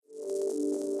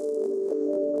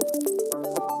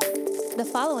The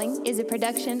following is a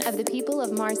production of the people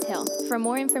of Mars Hill. For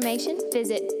more information,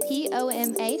 visit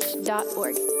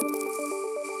pomh.org.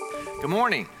 Good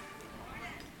morning.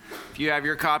 If you have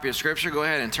your copy of Scripture, go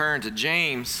ahead and turn to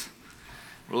James.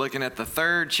 We're looking at the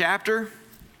 3rd chapter,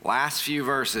 last few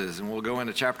verses, and we'll go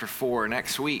into chapter 4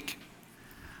 next week.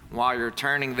 While you're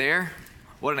turning there,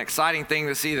 what an exciting thing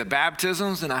to see the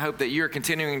baptisms, and I hope that you're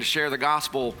continuing to share the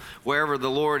gospel wherever the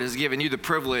Lord has given you the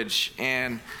privilege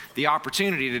and the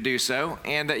opportunity to do so,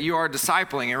 and that you are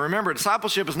discipling. And remember,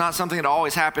 discipleship is not something that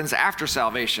always happens after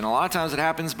salvation. A lot of times it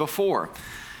happens before.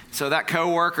 So that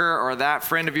coworker or that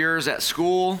friend of yours at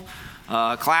school,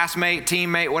 classmate,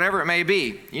 teammate, whatever it may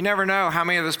be, you never know how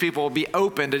many of those people will be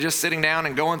open to just sitting down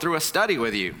and going through a study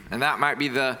with you. And that might be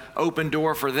the open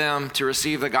door for them to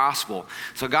receive the gospel.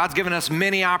 So God's given us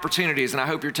many opportunities, and I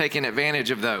hope you're taking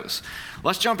advantage of those.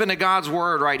 Let's jump into God's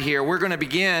word right here. We're going to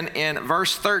begin in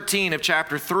verse 13 of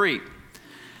chapter 3. It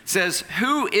says,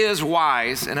 "Who is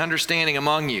wise and understanding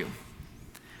among you?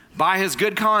 By his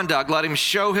good conduct, let him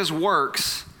show his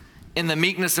works in the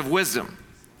meekness of wisdom.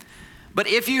 But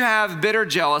if you have bitter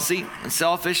jealousy and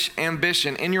selfish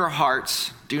ambition in your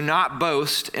hearts, do not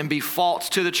boast and be false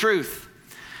to the truth.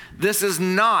 This is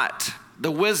not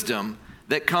the wisdom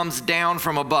that comes down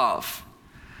from above,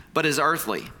 but is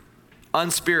earthly,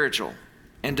 unspiritual,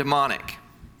 and demonic.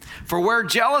 For where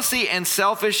jealousy and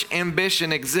selfish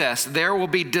ambition exist, there will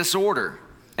be disorder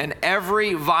and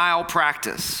every vile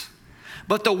practice.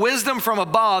 But the wisdom from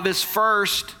above is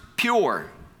first pure,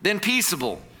 then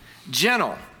peaceable,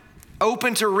 gentle,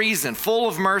 open to reason, full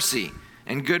of mercy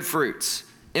and good fruits,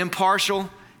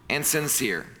 impartial and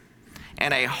sincere.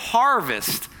 And a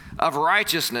harvest of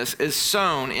righteousness is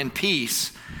sown in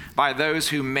peace by those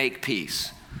who make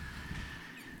peace."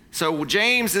 So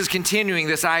James is continuing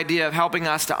this idea of helping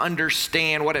us to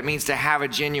understand what it means to have a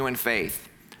genuine faith,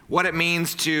 what it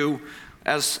means to,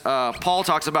 as Paul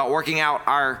talks about, working out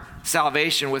our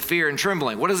salvation with fear and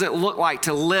trembling. What does it look like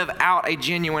to live out a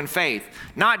genuine faith?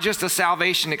 Not just a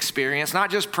salvation experience, not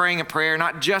just praying a prayer,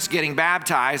 not just getting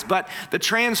baptized, but the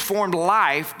transformed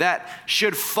life that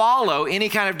should follow any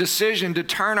kind of decision to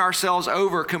turn ourselves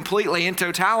over completely in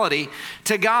totality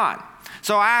to God.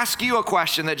 So I ask you a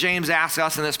question that James asks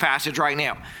us in this passage right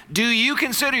now. Do you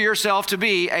consider yourself to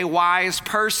be a wise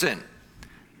person?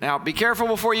 Now, be careful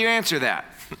before you answer that,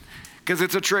 because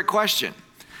it's a trick question.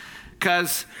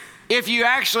 Because if you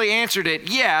actually answered it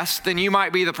yes, then you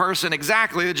might be the person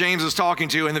exactly that James is talking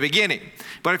to in the beginning.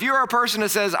 But if you're a person that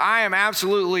says, I am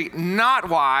absolutely not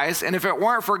wise, and if it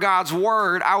weren't for God's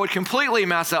word, I would completely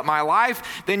mess up my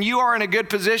life, then you are in a good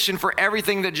position for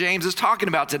everything that James is talking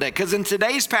about today. Because in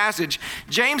today's passage,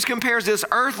 James compares this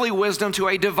earthly wisdom to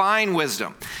a divine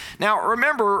wisdom. Now,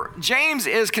 remember, James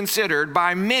is considered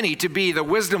by many to be the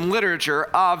wisdom literature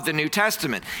of the New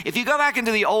Testament. If you go back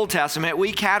into the Old Testament,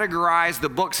 we categorize the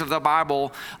books of the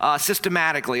Bible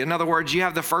systematically. In other words, you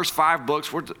have the first 5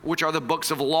 books, which are the books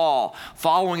of law.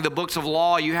 Following the books of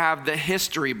law, you have the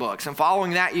history books. And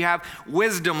following that, you have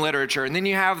wisdom literature. And then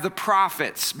you have the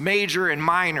prophets, major and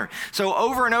minor. So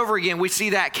over and over again, we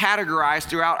see that categorized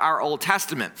throughout our Old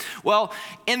Testament. Well,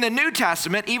 in the New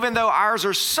Testament, even though ours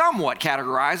are somewhat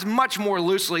categorized, much more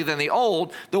loosely than the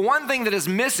Old, the one thing that is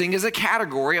missing is a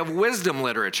category of wisdom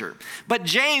literature. But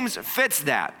James fits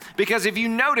that, because if you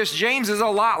notice, James is a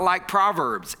lot like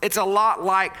Proverbs. It's a lot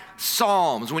like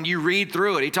Psalms. When you read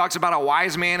through it, he talks about a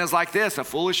wise man is like this, a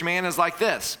foolish man is like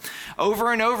this.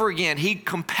 Over and over again, he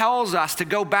compels us to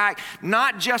go back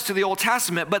not just to the Old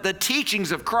Testament, but the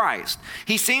teachings of Christ.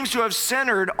 He seems to have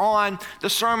centered on the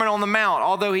Sermon on the Mount,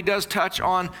 although he does touch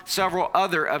on several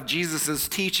other of Jesus's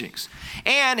teachings.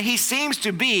 And he seems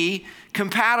to be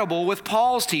compatible with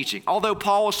Paul's teaching. Although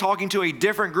Paul was talking to a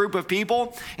different group of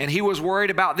people and he was worried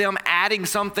about them adding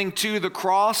something to the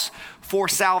cross for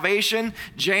salvation,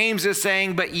 James is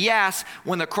saying, but yes,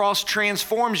 when the cross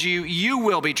transforms you, you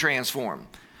will be transformed.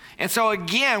 And so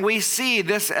again, we see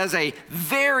this as a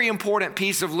very important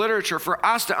piece of literature for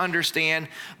us to understand,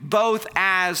 both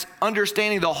as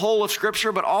understanding the whole of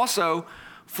Scripture, but also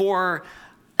for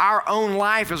our own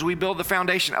life as we build the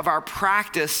foundation of our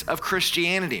practice of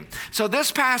Christianity. So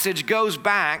this passage goes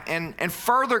back and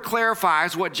further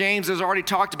clarifies what James has already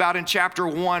talked about in chapter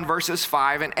 1, verses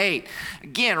 5 and 8.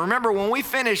 Again, remember when we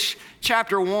finish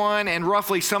chapter 1 and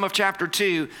roughly some of chapter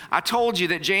 2, I told you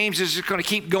that James is just going to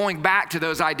keep going back to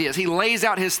those ideas. He lays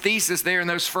out his thesis there in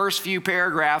those first few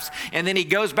paragraphs, and then he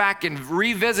goes back and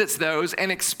revisits those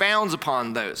and expounds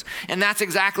upon those. And that's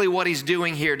exactly what he's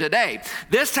doing here today.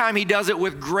 This time he does it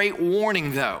with great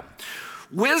warning, though.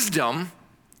 Wisdom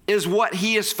is what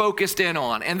he is focused in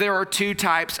on. And there are two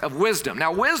types of wisdom.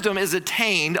 Now, wisdom is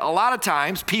attained, a lot of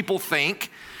times, people think,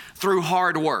 through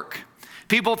hard work.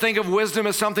 People think of wisdom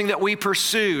as something that we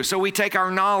pursue. So we take our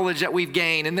knowledge that we've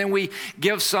gained and then we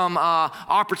give some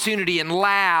opportunity in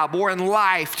lab or in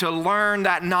life to learn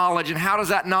that knowledge. And how does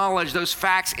that knowledge, those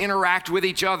facts interact with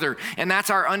each other? And that's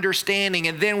our understanding.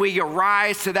 And then we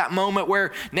arise to that moment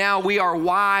where now we are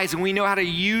wise and we know how to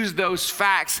use those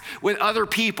facts with other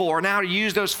people or now to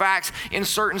use those facts in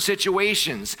certain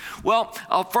situations. Well,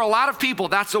 for a lot of people,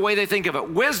 that's the way they think of it.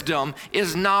 Wisdom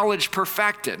is knowledge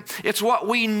perfected. It's what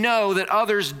we know that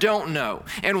others don't know.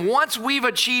 And once we've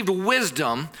achieved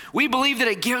wisdom, we believe that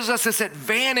it gives us this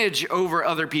advantage over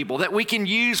other people that we can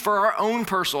use for our own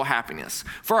personal happiness,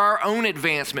 for our own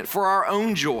advancement, for our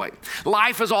own joy.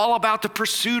 Life is all about the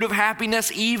pursuit of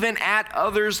happiness, even at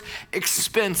others'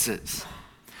 expenses.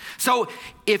 So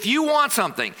if you want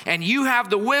something and you have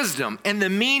the wisdom and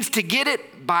the means to get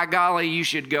it, by golly, you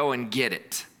should go and get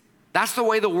it. That's the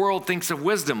way the world thinks of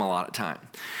wisdom a lot of time.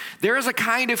 There is a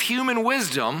kind of human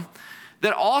wisdom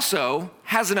that also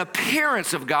has an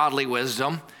appearance of godly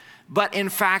wisdom, but in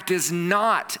fact is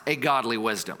not a godly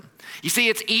wisdom. You see,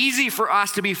 it's easy for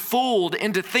us to be fooled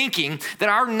into thinking that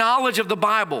our knowledge of the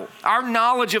Bible, our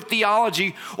knowledge of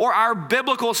theology, or our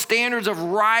biblical standards of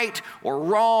right or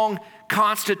wrong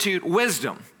constitute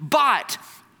wisdom. But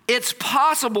it's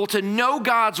possible to know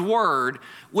God's word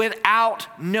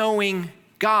without knowing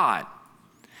God.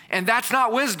 And that's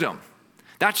not wisdom.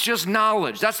 That's just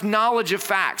knowledge. That's knowledge of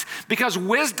facts. Because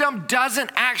wisdom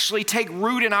doesn't actually take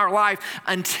root in our life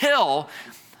until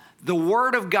the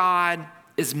Word of God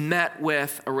is met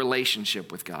with a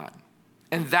relationship with God.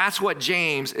 And that's what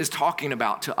James is talking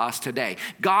about to us today.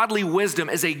 Godly wisdom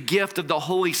is a gift of the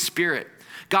Holy Spirit.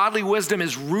 Godly wisdom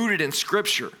is rooted in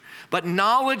Scripture. But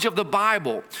knowledge of the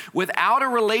Bible without a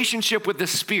relationship with the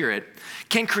Spirit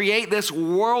can create this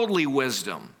worldly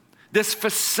wisdom, this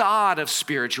facade of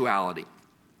spirituality.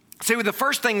 See, the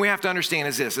first thing we have to understand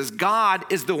is this, is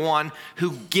God is the one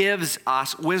who gives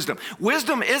us wisdom.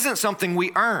 Wisdom isn't something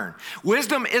we earn.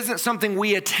 Wisdom isn't something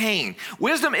we attain.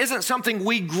 Wisdom isn't something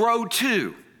we grow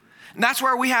to. And that's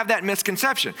where we have that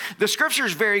misconception. The scripture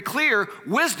is very clear.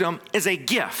 Wisdom is a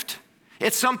gift.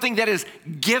 It's something that is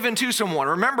given to someone.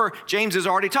 Remember, James has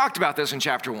already talked about this in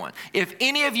chapter 1. If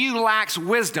any of you lacks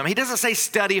wisdom, he doesn't say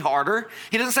study harder.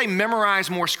 He doesn't say memorize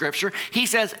more scripture. He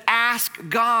says ask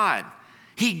God.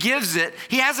 He gives it.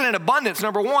 He has it in abundance,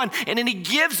 number one, and then he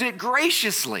gives it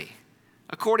graciously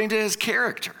according to his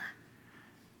character.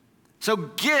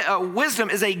 So wisdom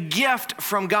is a gift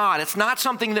from God. It's not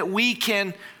something that we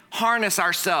can harness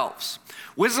ourselves.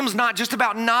 Wisdom's not just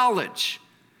about knowledge.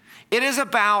 It is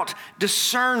about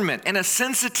discernment and a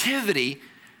sensitivity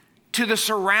to the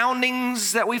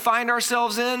surroundings that we find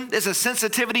ourselves in. It's a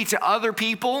sensitivity to other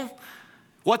people,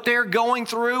 what they're going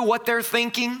through, what they're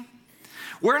thinking.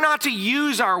 We're not to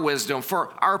use our wisdom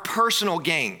for our personal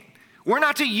gain. We're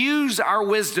not to use our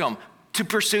wisdom to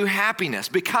pursue happiness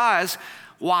because,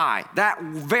 why? That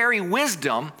very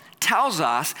wisdom tells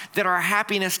us that our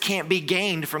happiness can't be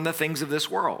gained from the things of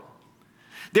this world.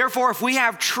 Therefore, if we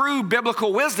have true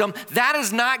biblical wisdom, that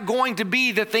is not going to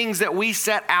be the things that we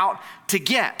set out to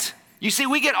get. You see,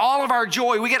 we get all of our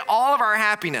joy, we get all of our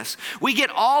happiness, we get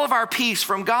all of our peace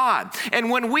from God. And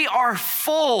when we are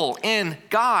full in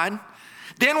God,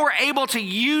 then we're able to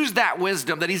use that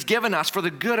wisdom that he's given us for the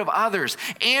good of others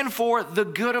and for the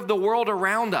good of the world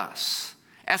around us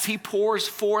as he pours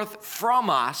forth from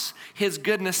us his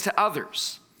goodness to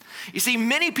others. You see,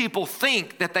 many people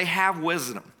think that they have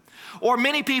wisdom, or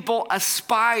many people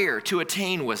aspire to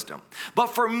attain wisdom. But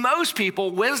for most people,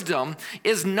 wisdom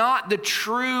is not the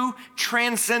true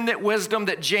transcendent wisdom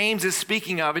that James is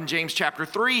speaking of in James chapter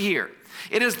 3 here.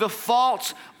 It is the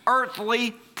false,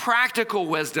 earthly, practical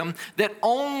wisdom that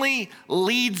only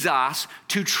leads us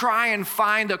to try and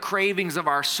find the cravings of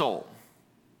our soul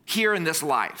here in this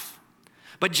life.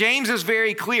 But James is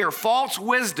very clear. False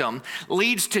wisdom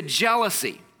leads to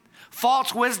jealousy.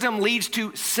 False wisdom leads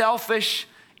to selfish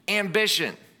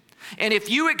ambition. And if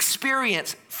you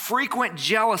experience frequent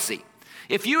jealousy,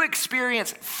 if you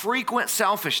experience frequent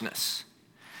selfishness,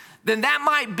 then that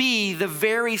might be the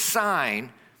very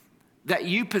sign that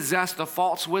you possess the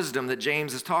false wisdom that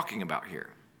James is talking about here.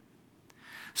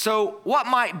 So what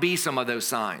might be some of those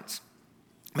signs?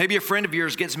 Maybe a friend of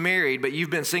yours gets married, but you've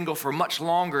been single for much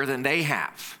longer than they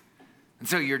have, and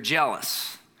so you're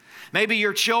jealous. Maybe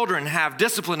your children have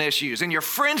discipline issues, and your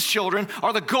friends' children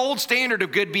are the gold standard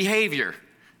of good behavior,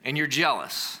 and you're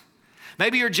jealous.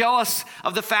 Maybe you're jealous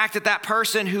of the fact that that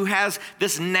person who has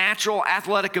this natural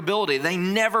athletic ability, they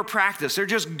never practice. They're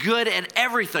just good at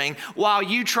everything while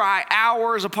you try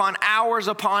hours upon hours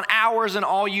upon hours and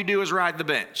all you do is ride the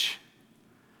bench.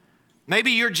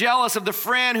 Maybe you're jealous of the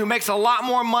friend who makes a lot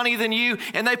more money than you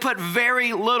and they put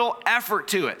very little effort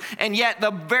to it. And yet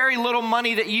the very little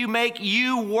money that you make,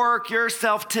 you work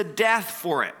yourself to death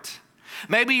for it.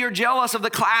 Maybe you're jealous of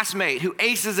the classmate who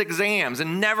aces exams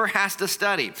and never has to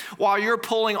study while you're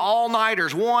pulling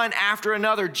all-nighters one after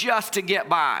another just to get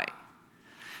by.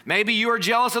 Maybe you are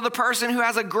jealous of the person who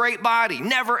has a great body,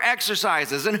 never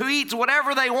exercises, and who eats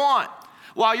whatever they want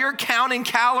while you're counting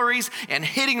calories and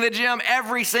hitting the gym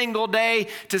every single day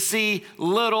to see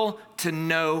little to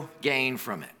no gain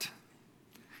from it.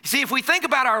 See, if we think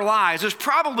about our lives, there's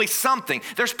probably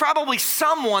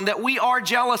someone that we are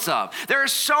jealous of. There are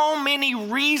so many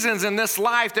reasons in this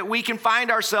life that we can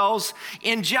find ourselves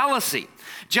in jealousy.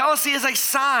 Jealousy is a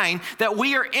sign that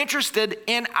we are interested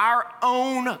in our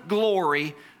own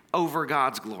glory over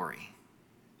God's glory.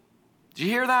 Did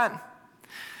you hear that?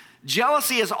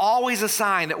 Jealousy is always a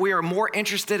sign that we are more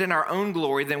interested in our own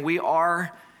glory than we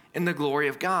are in the glory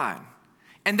of God.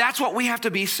 And that's what we have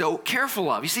to be so careful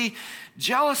of. You see,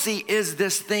 jealousy is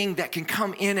this thing that can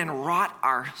come in and rot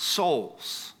our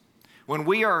souls. When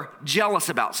we are jealous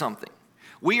about something,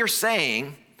 we are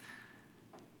saying,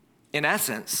 in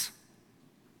essence,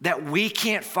 that we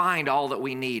can't find all that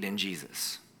we need in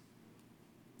Jesus.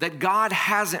 That God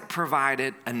hasn't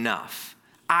provided enough.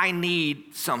 I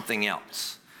need something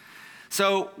else.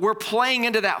 So we're playing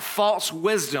into that false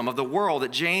wisdom of the world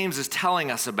that James is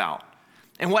telling us about.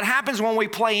 And what happens when we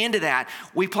play into that,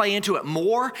 we play into it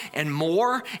more and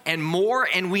more and more,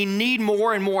 and we need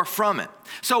more and more from it.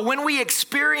 So when we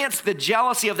experience the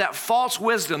jealousy of that false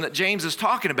wisdom that James is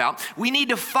talking about, we need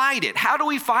to fight it. How do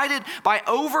we fight it? By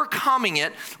overcoming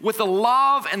it with the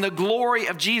love and the glory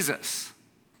of Jesus.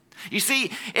 You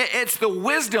see, it's the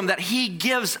wisdom that he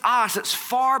gives us. It's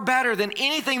far better than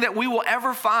anything that we will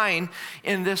ever find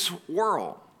in this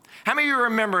world. How many of you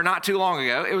remember not too long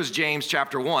ago, it was James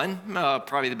chapter 1,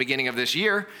 probably the beginning of this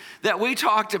year, that we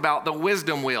talked about the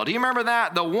wisdom wheel. Do you remember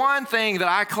that? The one thing that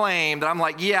I claimed that I'm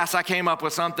like, yes, I came up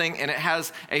with something and it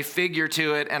has a figure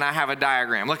to it and I have a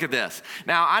diagram. Look at this.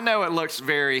 Now, I know it looks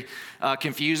very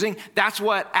confusing. That's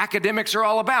what academics are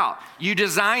all about. You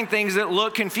design things that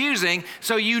look confusing,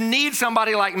 so you need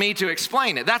somebody like me to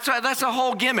explain it. That's a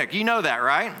whole gimmick. You know that,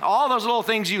 right? All those little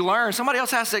things you learn, somebody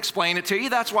else has to explain it to you.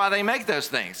 That's why they make those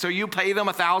things. So you pay them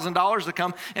 $1,000 to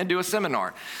come and do a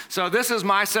seminar. So this is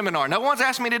my seminar. No one's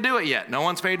asked me to do it yet. No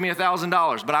one's paid me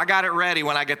 $1,000, but I got it ready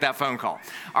when I get that phone call.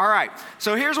 All right,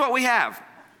 so here's what we have.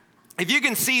 If you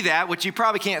can see that, which you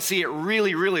probably can't see it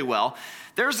really, really well,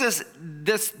 there's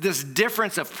this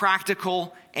difference of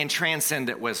practical and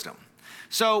transcendent wisdom.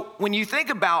 So when you think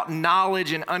about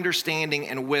knowledge and understanding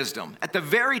and wisdom, at the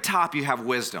very top you have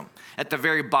wisdom. At the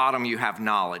very bottom you have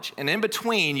knowledge. And in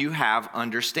between you have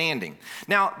understanding.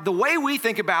 Now, the way we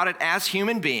think about it as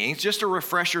human beings, just to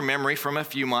refresh your memory from a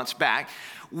few months back,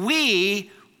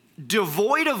 we,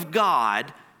 devoid of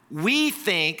God, we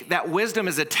think that wisdom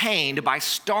is attained by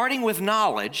starting with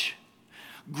knowledge,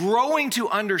 growing to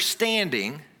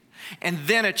understanding, and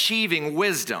then achieving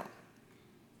wisdom.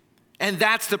 And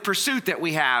that's the pursuit that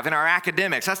we have in our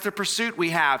academics. That's the pursuit we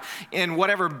have in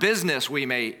whatever business we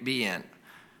may be in,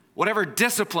 whatever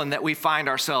discipline that we find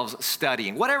ourselves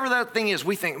studying. Whatever that thing is,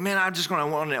 we think, man, I'm just going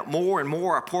to want it more and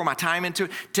more. I pour my time into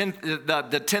it.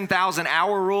 The 10,000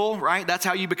 hour rule, right? That's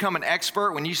how you become an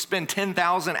expert. When you spend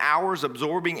 10,000 hours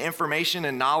absorbing information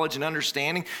and knowledge and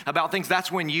understanding about things,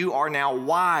 that's when you are now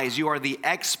wise. You are the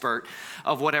expert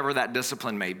of whatever that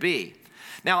discipline may be.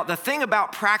 Now, the thing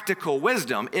about practical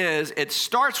wisdom is it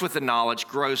starts with the knowledge,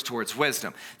 grows towards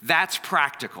wisdom. That's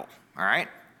practical, all right?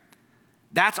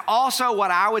 That's also what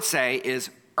I would say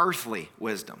is earthly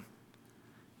wisdom.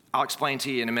 I'll explain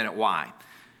to you in a minute why.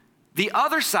 The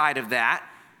other side of that,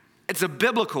 it's a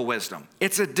biblical wisdom.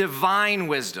 It's a divine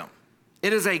wisdom.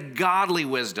 It is a godly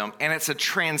wisdom, and it's a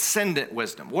transcendent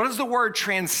wisdom. What does the word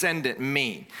transcendent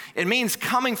mean? It means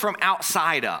coming from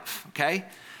outside of, okay?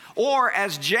 Or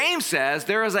as James says,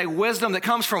 there is a wisdom that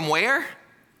comes from where?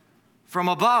 From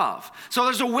above. So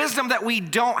there's a wisdom that we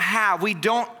don't have. We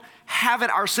don't have it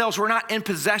ourselves. We're not in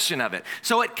possession of it.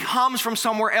 So it comes from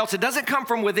somewhere else. It doesn't come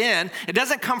from within. It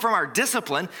doesn't come from our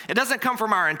discipline. It doesn't come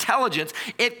from our intelligence.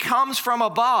 It comes from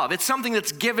above. It's something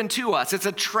that's given to us. It's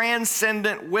a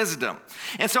transcendent wisdom.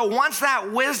 And so once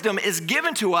that wisdom is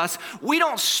given to us, we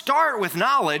don't start with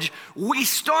knowledge. We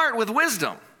start with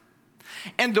wisdom.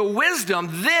 And the wisdom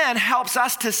then helps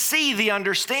us to see the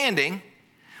understanding,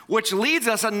 which leads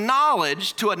us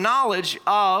to a knowledge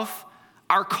of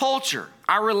our culture,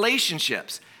 our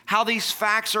relationships, how these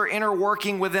facts are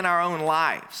interworking within our own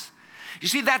lives. You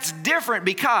see, that's different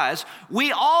because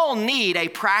we all need a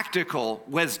practical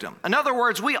wisdom. In other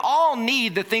words, we all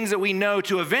need the things that we know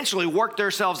to eventually work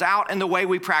themselves out in the way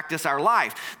we practice our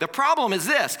life. The problem is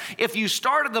this: if you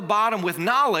start at the bottom with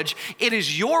knowledge, it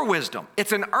is your wisdom.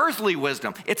 It's an earthly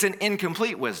wisdom. It's an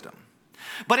incomplete wisdom.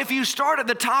 But if you start at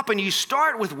the top and you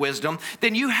start with wisdom,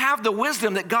 then you have the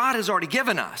wisdom that God has already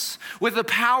given us with the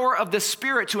power of the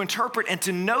Spirit to interpret and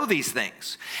to know these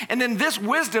things. And then this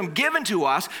wisdom given to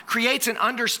us creates an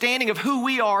understanding of who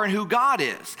we are and who God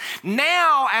is.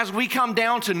 Now, as we come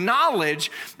down to knowledge,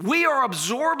 we are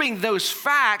absorbing those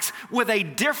facts with a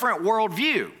different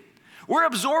worldview. We're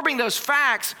absorbing those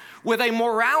facts with a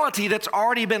morality that's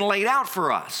already been laid out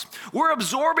for us. We're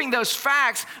absorbing those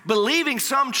facts, believing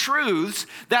some truths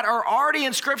that are already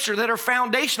in Scripture that are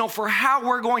foundational for how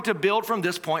we're going to build from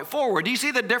this point forward. Do you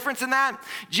see the difference in that?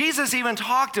 Jesus even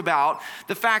talked about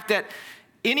the fact that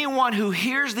anyone who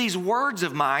hears these words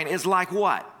of mine is like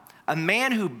what? A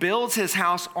man who builds his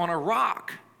house on a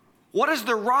rock. What is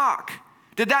the rock?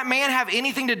 Did that man have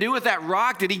anything to do with that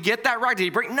rock? Did he get that rock? Did he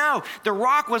bring? No, the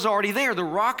rock was already there. The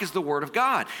rock is the word of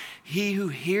God. He who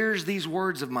hears these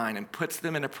words of mine and puts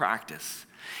them into practice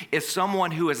is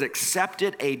someone who has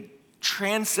accepted a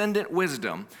transcendent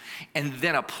wisdom and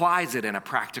then applies it in a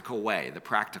practical way, the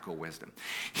practical wisdom.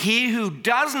 He who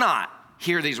does not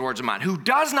hear these words of mine, who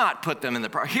does not put them in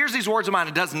the hears these words of mine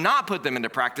and does not put them into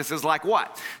practice is like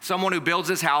what? Someone who builds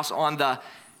his house on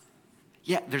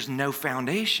there's no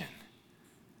foundation.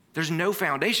 There's no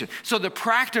foundation. So the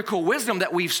practical wisdom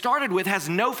that we've started with has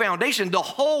no foundation. The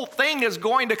whole thing is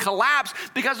going to collapse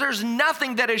because there's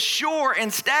nothing that is sure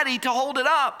and steady to hold it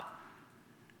up.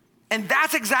 And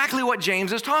that's exactly what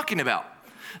James is talking about.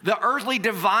 The earthly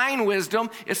divine wisdom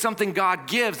is something God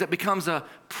gives that becomes a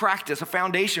practice, a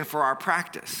foundation for our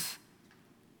practice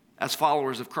as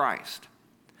followers of Christ.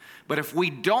 But if we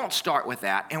don't start with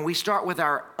that and we start with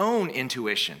our own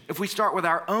intuition, if we start with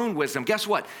our own wisdom, guess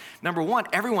what? Number one,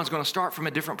 everyone's going to start from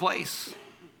a different place.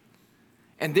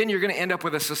 And then you're going to end up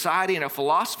with a society and a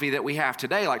philosophy that we have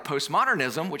today, like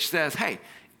postmodernism, which says, hey,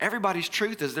 everybody's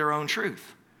truth is their own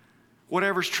truth.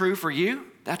 Whatever's true for you,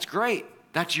 that's great.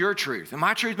 That's your truth. And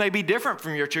my truth may be different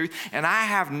from your truth, and I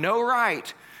have no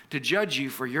right to judge you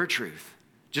for your truth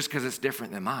just because it's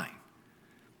different than mine.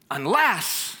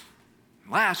 Unless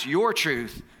your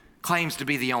truth claims to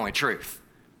be the only truth,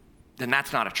 then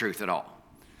that's not a truth at all.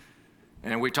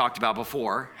 And we talked about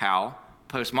before how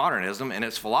postmodernism and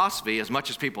its philosophy, as much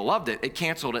as people loved it, it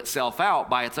canceled itself out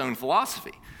by its own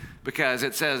philosophy because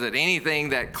it says that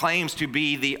anything that claims to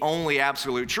be the only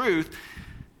absolute truth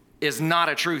is not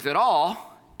a truth at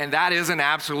all, and that is an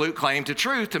absolute claim to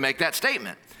truth to make that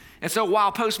statement. And so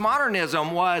while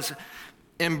postmodernism was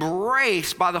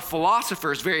embraced by the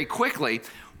philosophers very quickly,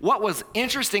 what was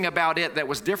interesting about it that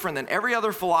was different than every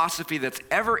other philosophy that's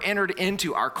ever entered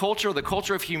into our culture, the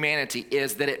culture of humanity,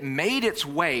 is that it made its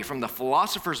way from the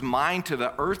philosopher's mind to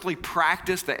the earthly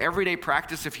practice, the everyday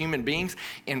practice of human beings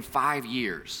in 5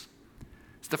 years.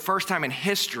 It's the first time in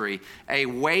history a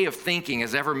way of thinking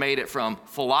has ever made it from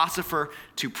philosopher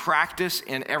to practice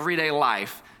in everyday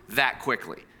life that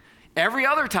quickly. Every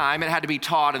other time, it had to be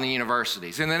taught in the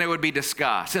universities, and then it would be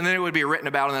discussed, and then it would be written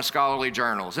about in the scholarly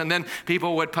journals, and then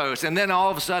people would post, and then all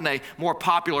of a sudden, a more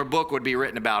popular book would be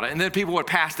written about it, and then people would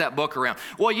pass that book around.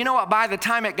 Well, you know what? By the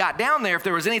time it got down there, if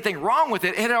there was anything wrong with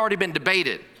it, it had already been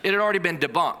debated. It had already been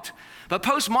debunked. But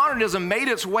postmodernism made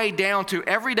its way down to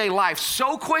everyday life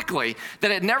so quickly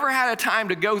that it never had a time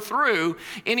to go through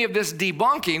any of this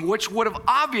debunking, which would have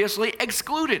obviously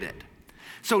excluded it.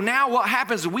 So now what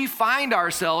happens is we find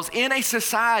ourselves in a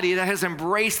society that has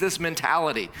embraced this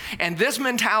mentality. And this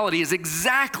mentality is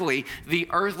exactly the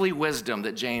earthly wisdom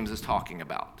that James is talking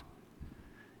about.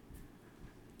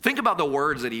 Think about the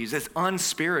words that he uses. It's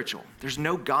unspiritual. There's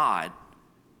no God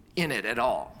in it at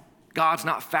all. God's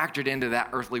not factored into that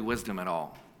earthly wisdom at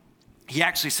all. He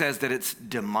actually says that it's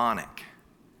demonic.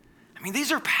 I mean,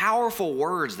 these are powerful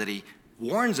words that he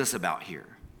warns us about here.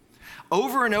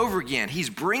 Over and over again, he's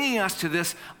bringing us to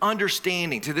this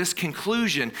understanding, to this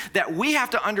conclusion that we have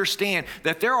to understand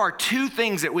that there are two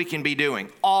things that we can be doing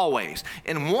always.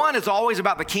 And one is always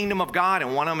about the kingdom of God,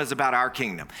 and one of them is about our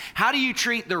kingdom. How do you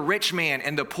treat the rich man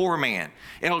and the poor man?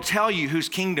 It'll tell you whose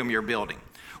kingdom you're building.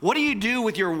 What do you do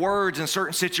with your words in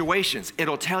certain situations?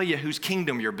 It'll tell you whose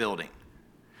kingdom you're building.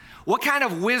 What kind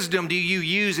of wisdom do you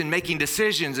use in making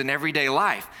decisions in everyday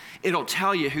life? It'll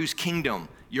tell you whose kingdom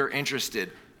you're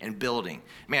interested and building.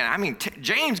 Man, I mean,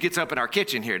 James gets up in our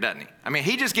kitchen here, doesn't he? I mean,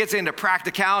 he just gets into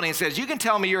practicality and says, you can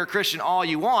tell me you're a Christian all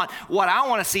you want. What I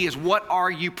want to see is, what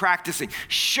are you practicing?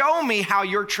 Show me how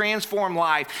your transformed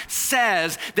life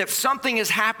says that something is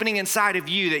happening inside of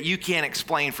you that you can't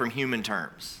explain from human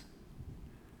terms.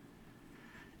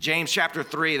 James chapter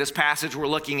 3, this passage we're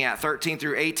looking at, 13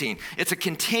 through 18. It's a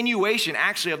continuation,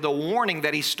 actually, of the warning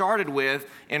that he started with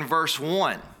in verse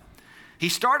 1. He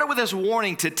started with this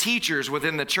warning to teachers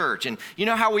within the church. And you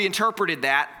know how we interpreted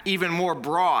that even more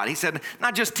broad. He said,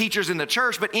 not just teachers in the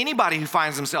church, but anybody who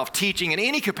finds themselves teaching in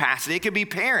any capacity. It could be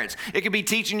parents. It could be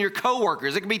teaching your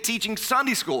coworkers. It could be teaching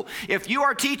Sunday school. If you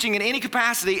are teaching in any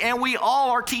capacity, and we all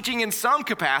are teaching in some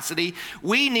capacity,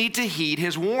 we need to heed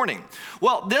his warning.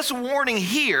 Well, this warning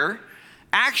here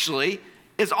actually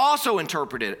is also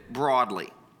interpreted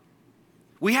broadly.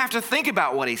 We have to think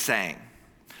about what he's saying.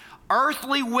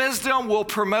 Earthly wisdom will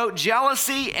promote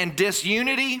jealousy and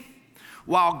disunity,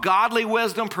 while godly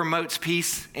wisdom promotes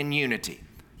peace and unity.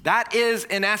 That is,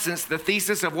 in essence, the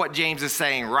thesis of what James is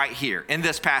saying right here in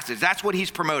this passage. That's what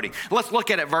he's promoting. Let's look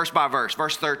at it verse by verse.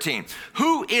 Verse 13.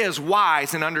 Who is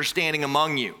wise and understanding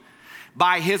among you?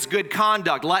 By his good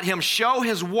conduct, let him show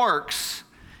his works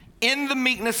in the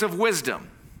meekness of wisdom.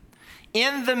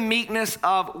 In the meekness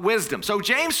of wisdom. So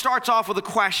James starts off with a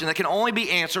question that can only be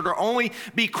answered or only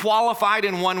be qualified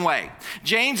in one way.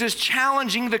 James is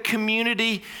challenging the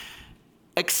community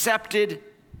accepted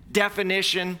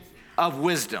definition of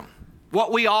wisdom.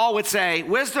 What we all would say,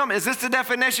 wisdom, is this the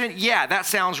definition? Yeah, that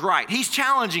sounds right. He's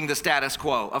challenging the status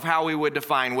quo of how we would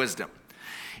define wisdom.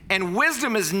 And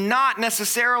wisdom is not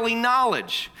necessarily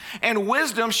knowledge. And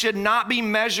wisdom should not be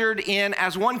measured in,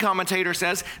 as one commentator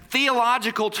says,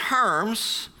 theological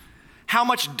terms. How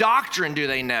much doctrine do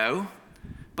they know?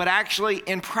 But actually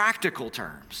in practical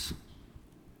terms.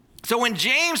 So when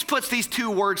James puts these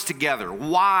two words together,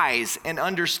 wise and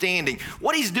understanding,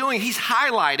 what he's doing, he's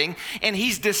highlighting and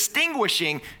he's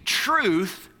distinguishing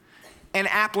truth and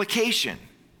application.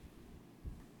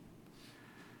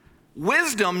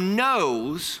 Wisdom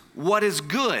knows what is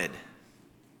good,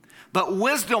 but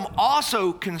wisdom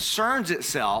also concerns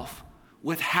itself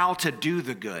with how to do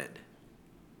the good.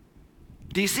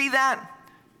 Do you see that?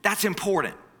 That's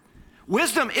important.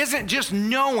 Wisdom isn't just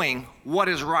knowing what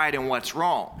is right and what's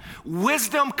wrong.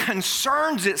 Wisdom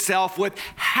concerns itself with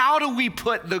how do we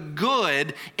put the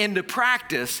good into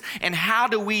practice and how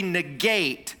do we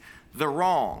negate the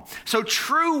wrong. So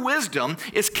true wisdom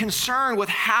is concerned with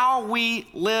how we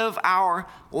live our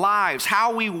lives,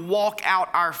 how we walk out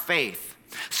our faith.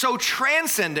 So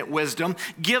transcendent wisdom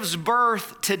gives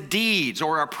birth to deeds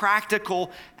or a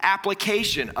practical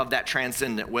application of that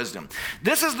transcendent wisdom.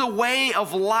 This is the way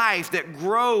of life that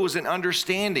grows in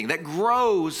understanding, that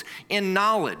grows in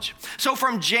knowledge. So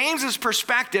from James's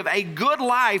perspective, a good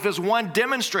life is one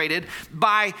demonstrated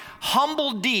by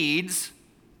humble deeds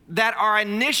that are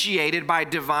initiated by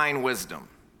divine wisdom.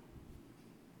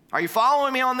 Are you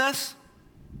following me on this?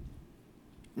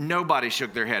 Nobody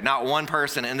shook their head, not one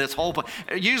person in this whole place.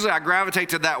 Usually I gravitate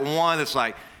to that one that's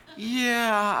like,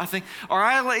 yeah, I think, or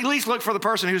I at least look for the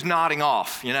person who's nodding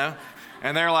off, you know?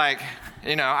 And they're like,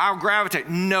 you know, I'll gravitate.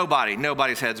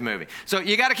 Nobody's head's moving. So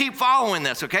you got to keep following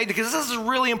this, okay? Because this is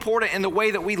really important in the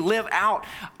way that we live out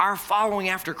our following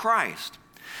after Christ.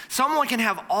 Someone can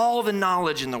have all the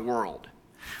knowledge in the world,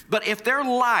 but if their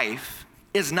life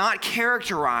is not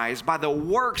characterized by the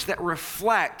works that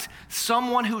reflect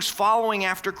someone who's following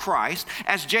after Christ,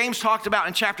 as James talked about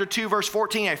in chapter 2, verse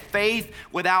 14, a faith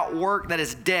without work that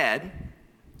is dead,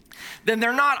 then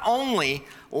they're not only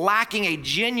lacking a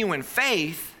genuine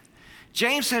faith,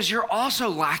 James says you're also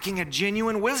lacking a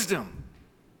genuine wisdom.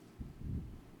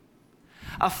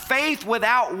 A faith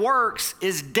without works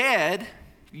is dead,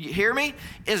 you hear me?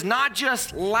 Is not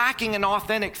just lacking an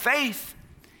authentic faith,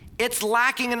 it's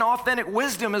lacking an authentic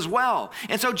wisdom as well.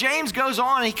 And so James goes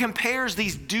on and he compares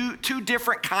these two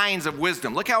different kinds of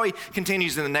wisdom. Look how he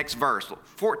continues in the next verse.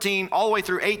 14 all the way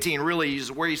through 18 really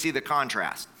is where you see the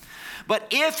contrast. But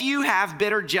if you have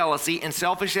bitter jealousy and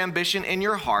selfish ambition in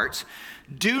your hearts,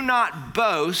 do not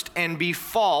boast and be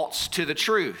false to the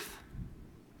truth.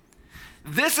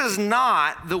 This is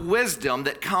not the wisdom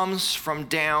that comes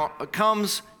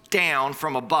down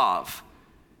from above,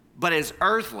 but is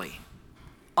earthly,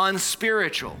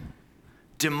 unspiritual,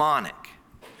 demonic.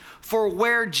 For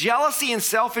where jealousy and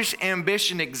selfish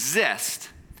ambition exist,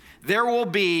 there will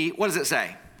be, what does it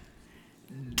say?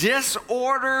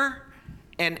 Disorder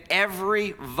and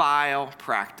every vile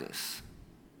practice.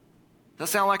 Does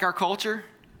that sound like our culture?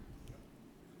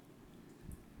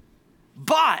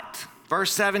 But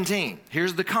Verse 17,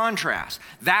 here's the contrast.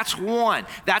 That's one.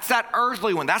 That's that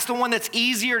earthly one. That's the one that's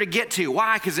easier to get to.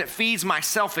 Why? Because it feeds my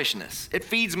selfishness. It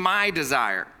feeds my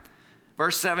desire.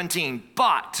 Verse 17,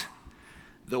 but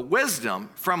the wisdom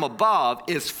from above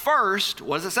is first,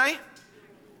 what does it say?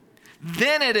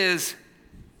 Then it is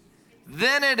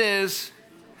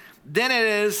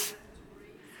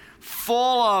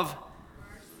full of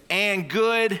and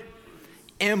good,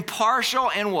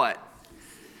 impartial, and what?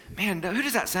 Man, who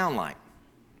does that sound like?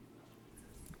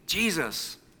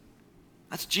 Jesus.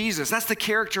 That's Jesus. That's the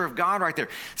character of God right there.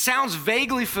 Sounds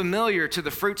vaguely familiar to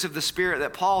the fruits of the Spirit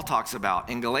that Paul talks about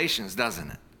in Galatians,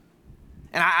 doesn't it?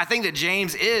 And I think that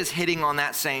James is hitting on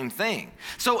that same thing.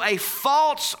 So a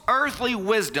false earthly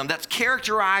wisdom that's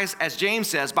characterized, as James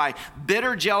says, by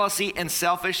bitter jealousy and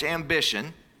selfish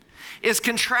ambition is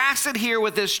contrasted here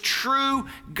with this true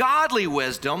godly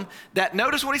wisdom that,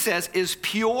 notice what he says, is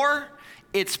pure,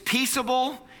 it's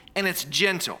peaceable, and it's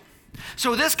gentle.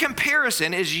 So this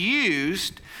comparison is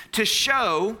used to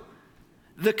show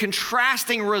the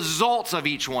contrasting results of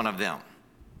each one of them.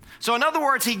 So in other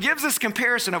words, he gives this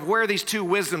comparison of where these two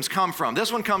wisdoms come from. This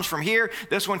one comes from here,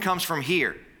 this one comes from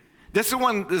here. This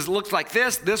one looks like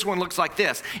this one looks like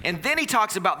this. And then he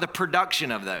talks about the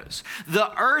production of those. The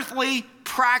earthly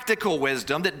practical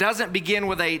wisdom that doesn't begin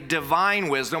with a divine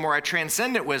wisdom or a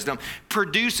transcendent wisdom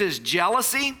produces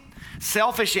jealousy,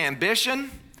 selfish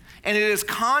ambition, and it is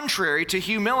contrary to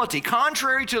humility,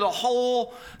 contrary to the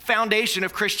whole foundation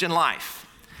of Christian life.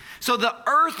 So the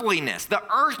earthliness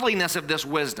of this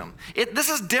wisdom, this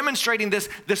is demonstrating this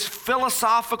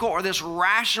philosophical or this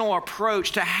rational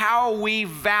approach to how we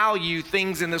value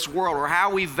things in this world or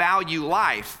how we value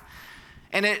life.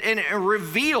 And it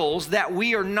reveals that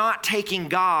we are not taking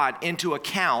God into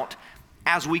account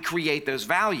as we create those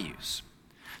values.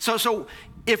 So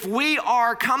if we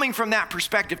are coming from that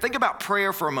perspective, think about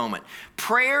prayer for a moment.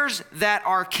 Prayers that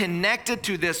are connected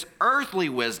to this earthly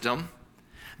wisdom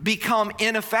become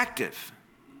ineffective,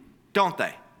 don't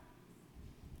they?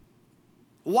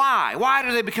 Why? Why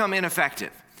do they become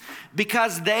ineffective?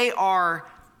 Because they are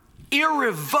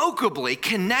irrevocably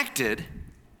connected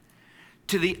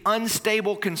to the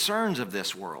unstable concerns of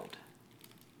this world.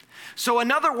 So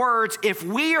in other words, if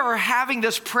we are having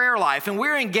this prayer life and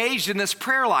we're engaged in this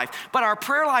prayer life, but our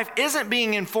prayer life isn't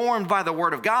being informed by the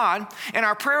Word of God, and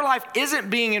our prayer life isn't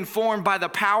being informed by the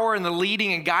power and the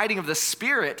leading and guiding of the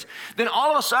Spirit, then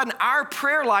all of a sudden our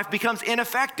prayer life becomes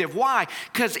ineffective. Why?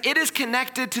 Because it is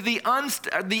connected to the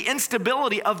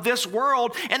instability of this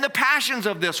world and the passions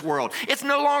of this world. It's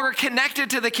no longer connected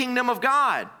to the kingdom of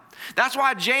God. That's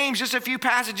why James, just a few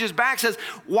passages back, says,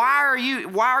 why are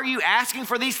you asking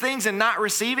for these things and not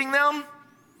receiving them?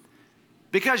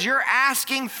 Because you're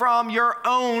asking from your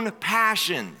own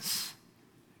passions.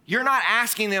 You're not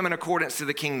asking them in accordance to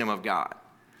the kingdom of God.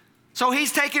 So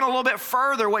he's taking a little bit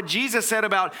further what Jesus said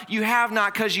about you have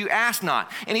not because you ask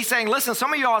not. And he's saying, listen,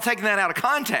 some of y'all are taking that out of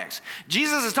context.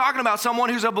 Jesus is talking about someone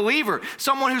who's a believer,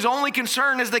 someone whose only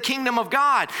concern is the kingdom of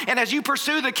God. And as you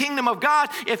pursue the kingdom of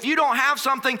God, if you don't have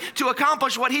something to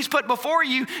accomplish what he's put before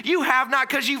you, you have not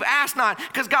because you've asked not,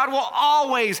 because God will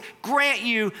always grant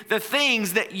you the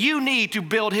things that you need to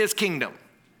build his kingdom.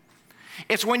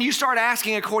 It's when you start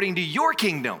asking according to your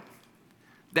kingdom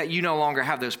that you no longer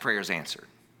have those prayers answered.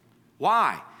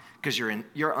 Why? Because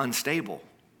you're unstable.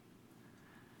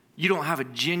 You don't have a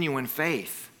genuine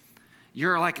faith.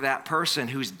 You're like that person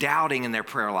who's doubting in their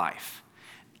prayer life.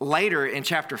 Later in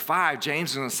chapter 5, James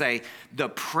is going to say, the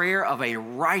prayer of a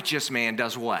righteous man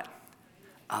does what?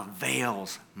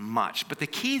 Avails much. But the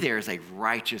key there is a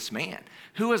righteous man.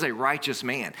 Who is a righteous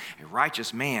man? A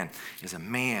righteous man is a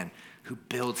man who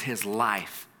builds his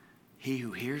life. He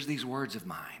who hears these words of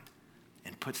mine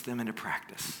and puts them into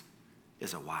practice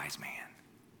is a wise man.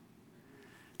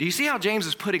 Do you see how James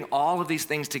is putting all of these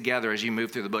things together as you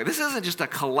move through the book? This isn't just a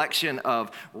collection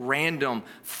of random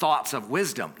thoughts of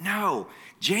wisdom. No,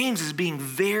 James is being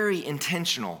very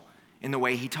intentional in the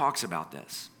way he talks about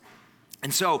this.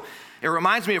 And so it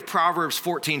reminds me of Proverbs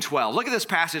 14:12. Look at this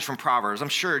passage from Proverbs. I'm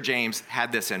sure James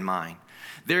had this in mind.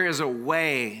 There is a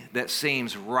way that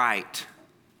seems right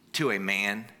to a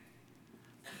man,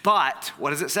 but,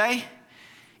 what does it say?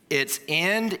 Its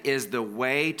end is the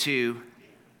way to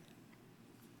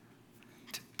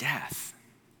death.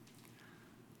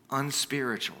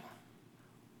 Unspiritual,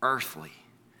 earthly,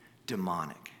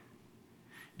 demonic.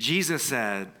 Jesus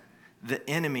said, the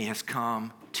enemy has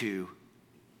come to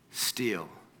steal,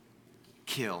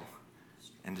 kill,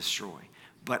 and destroy.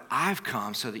 But I've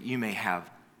come so that you may have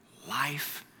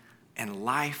life, and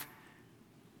life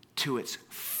to its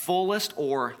fullest,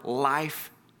 or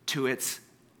life to its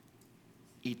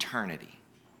eternity.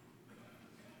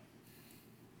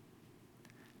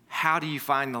 how do you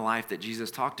find the life that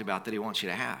Jesus talked about that he wants you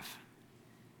to have?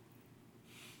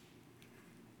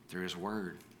 Through his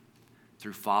word,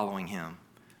 through following him,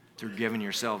 through giving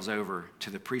yourselves over to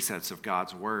the precepts of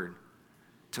God's word,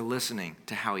 to listening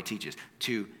to how he teaches,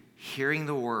 to hearing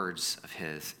the words of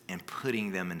his and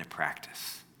putting them into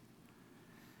practice.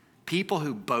 People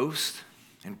who boast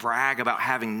and brag about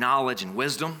having knowledge and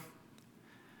wisdom,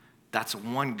 that's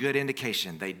one good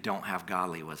indication they don't have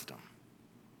godly wisdom.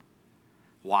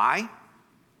 Why?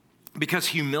 Because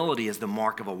humility is the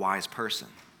mark of a wise person.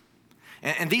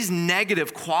 And these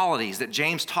negative qualities that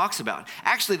James talks about,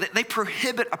 actually, they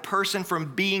prohibit a person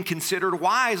from being considered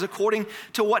wise according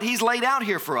to what he's laid out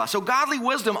here for us. So godly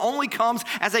wisdom only comes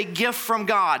as a gift from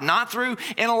God, not through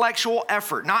intellectual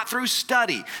effort, not through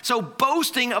study. So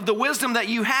boasting of the wisdom that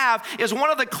you have is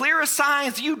one of the clearest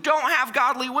signs you don't have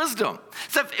godly wisdom.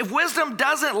 So if wisdom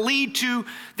doesn't lead to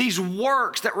these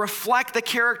works that reflect the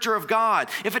character of God,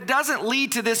 if it doesn't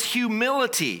lead to this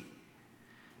humility,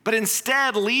 but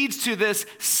instead leads to this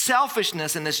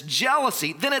selfishness and this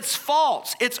jealousy, then it's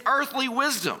false. It's earthly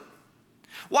wisdom.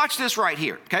 Watch this right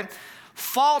here, okay?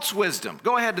 False wisdom.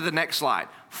 Go ahead to the next slide.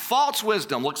 False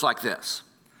wisdom looks like this.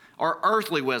 Or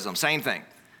earthly wisdom, same thing.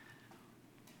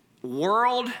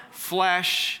 World,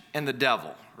 flesh, and the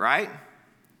devil, right?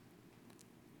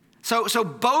 So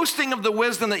boasting of the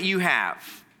wisdom that you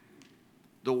have,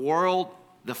 the world,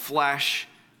 the flesh,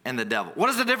 and the devil. What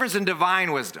is the difference in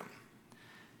divine wisdom?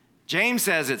 James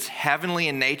says it's heavenly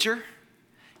in nature,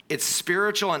 it's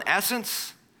spiritual in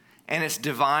essence, and it's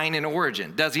divine in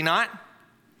origin. Does he not?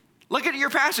 Look at your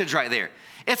passage right there.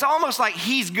 It's almost like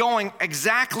he's going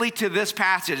exactly to this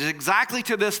passage, exactly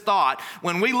to this thought,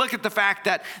 when we look at the fact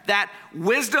that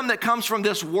wisdom that comes from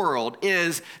this world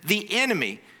is the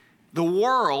enemy, the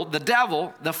world, the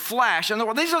devil, the flesh, and the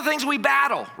world. These are the things we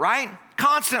battle, right?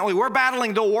 Constantly, we're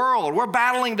battling the world, we're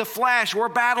battling the flesh, we're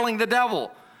battling the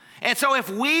devil. And so if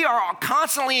we are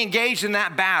constantly engaged in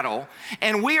that battle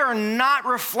and we are not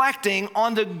reflecting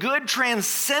on the good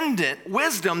transcendent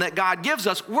wisdom that God gives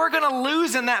us, we're going to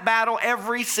lose in that battle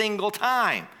every single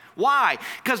time. Why?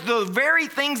 Because the very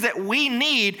things that we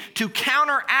need to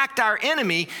counteract our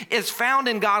enemy is found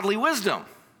in godly wisdom.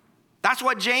 That's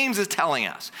what James is telling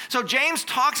us. So James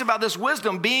talks about this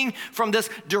wisdom being from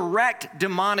this direct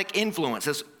demonic influence,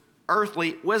 this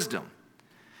earthly wisdom.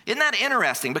 Isn't that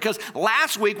interesting? Because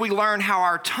last week we learned how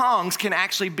our tongues can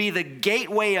actually be the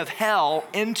gateway of hell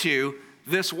into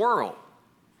this world.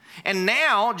 And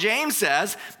now James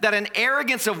says that an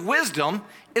arrogance of wisdom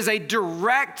is a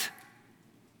direct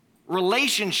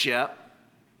relationship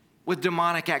with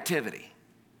demonic activity.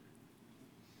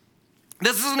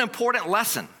 This is an important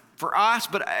lesson for us,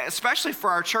 but especially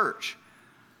for our church.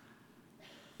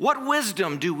 What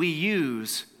wisdom do we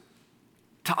use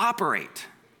to operate?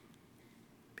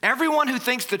 Everyone who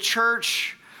thinks the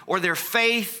church or their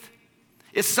faith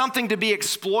is something to be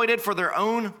exploited for their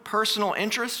own personal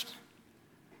interest,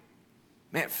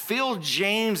 man, feel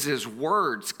James's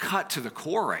words cut to the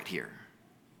core right here.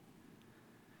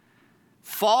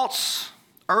 False,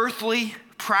 earthly,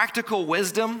 practical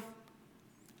wisdom,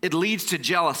 it leads to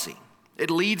jealousy.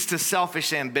 It leads to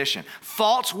selfish ambition.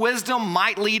 False wisdom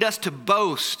might lead us to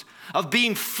boast of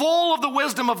being full of the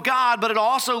wisdom of God, but it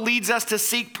also leads us to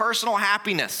seek personal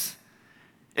happiness.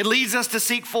 It leads us to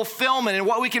seek fulfillment in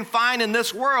what we can find in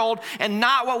this world and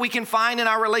not what we can find in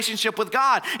our relationship with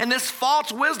God. And this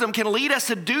false wisdom can lead us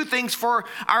to do things for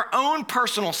our own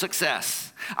personal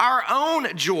success, our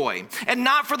own joy, and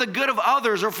not for the good of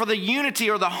others or for the unity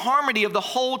or the harmony of the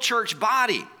whole church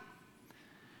body.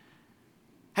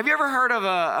 Have you ever heard of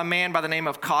a man by the name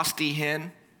of Costi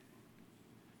Hinn?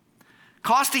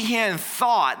 Costi Hinn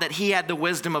thought that he had the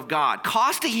wisdom of God.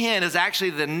 Costi Hinn is actually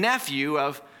the nephew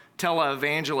of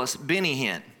televangelist Benny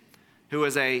Hinn, who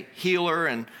is a healer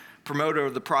and promoter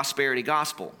of the prosperity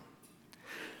gospel.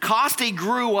 Costi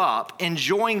grew up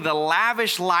enjoying the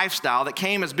lavish lifestyle that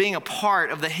came as being a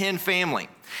part of the Hinn family,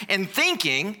 and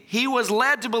thinking he was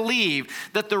led to believe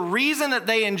that the reason that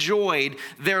they enjoyed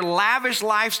their lavish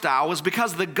lifestyle was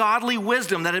because of the godly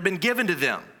wisdom that had been given to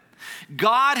them.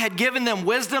 God had given them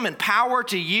wisdom and power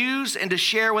to use and to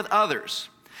share with others.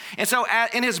 And so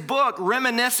in his book,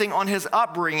 reminiscing on his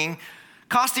upbringing,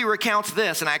 Costi recounts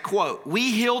this, and I quote,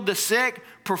 "We healed the sick,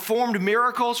 performed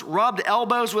miracles, rubbed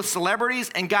elbows with celebrities,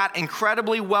 and got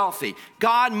incredibly wealthy.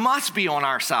 God must be on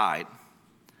our side."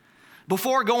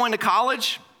 Before going to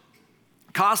college,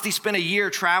 Costi spent a year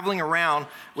traveling around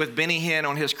with Benny Hinn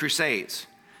on his crusades.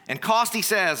 And Costi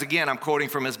says, again, I'm quoting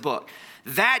from his book,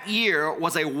 "That year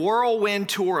was a whirlwind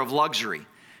tour of luxury.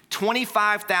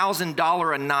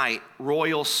 $25,000 a night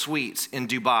royal suites in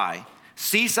Dubai,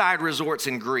 seaside resorts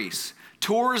in Greece,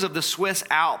 tours of the Swiss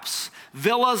Alps,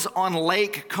 villas on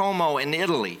Lake Como in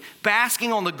Italy,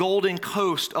 basking on the Golden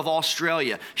Coast of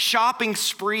Australia, shopping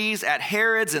sprees at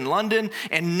Harrods in London,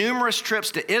 and numerous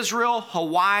trips to Israel,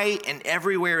 Hawaii, and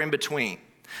everywhere in between.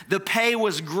 The pay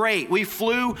was great. We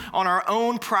flew on our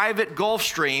own private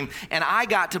Gulfstream, and I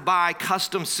got to buy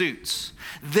custom suits.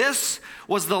 This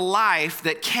was the life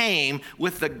that came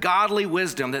with the godly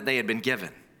wisdom that they had been given.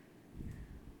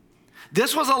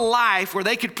 This was a life where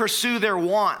they could pursue their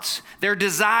wants, their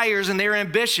desires, and their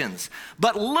ambitions.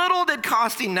 But little did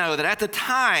Costi know that at the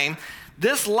time,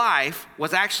 this life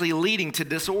was actually leading to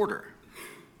disorder.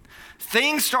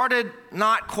 Things started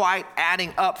not quite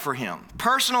adding up for him.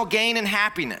 Personal gain and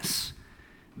happiness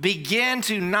began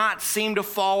to not seem to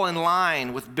fall in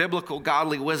line with biblical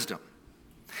godly wisdom.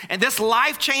 And this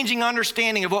life-changing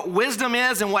understanding of what wisdom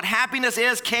is and what happiness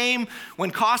is came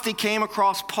when Costi came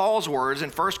across Paul's words in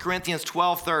 1 Corinthians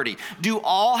 12:30. Do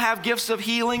all have gifts of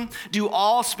healing? Do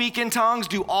all speak in tongues?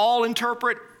 Do all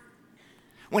interpret?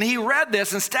 When he read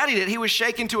this and studied it, he was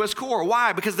shaken to his core.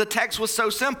 Why? Because the text was so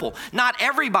simple. Not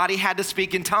everybody had to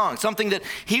speak in tongues, something that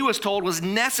he was told was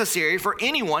necessary for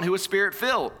anyone who was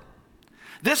spirit-filled.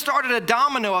 This started a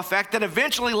domino effect that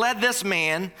eventually led this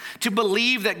man to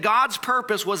believe that God's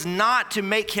purpose was not to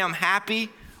make him happy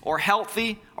or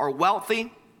healthy or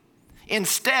wealthy.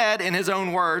 Instead, in his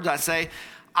own words,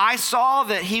 I saw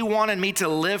that he wanted me to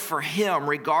live for him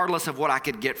regardless of what I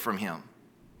could get from him.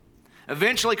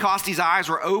 Eventually, Costi's eyes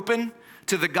were open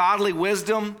to the godly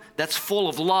wisdom that's full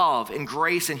of love and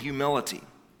grace and humility.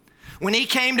 When he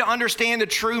came to understand the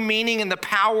true meaning and the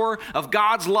power of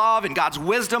God's love and God's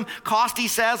wisdom, Costi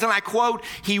says, and I quote,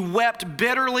 he wept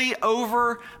bitterly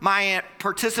over my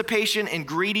participation in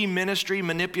greedy ministry,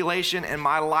 manipulation, and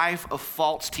my life of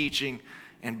false teaching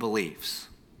and beliefs.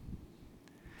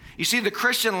 You see, the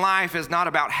Christian life is not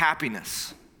about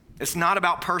happiness. It's not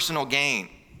about personal gain.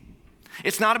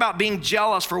 It's not about being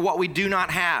jealous for what we do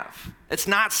not have. It's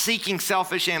not seeking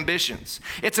selfish ambitions.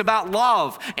 It's about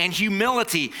love and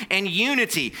humility and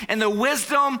unity and the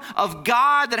wisdom of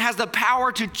God that has the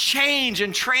power to change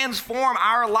and transform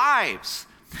our lives.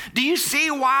 Do you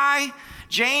see why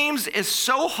James is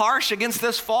so harsh against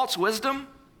this false wisdom?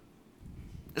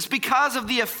 It's because of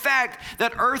the effect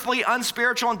that earthly,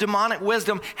 unspiritual, and demonic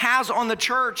wisdom has on the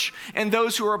church and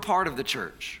those who are a part of the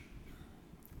church.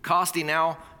 Costi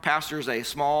now pastors a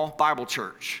small Bible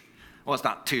church. Well, it's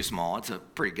not too small. It's a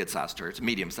pretty good-sized church, a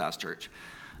medium-sized church.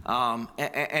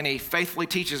 And he faithfully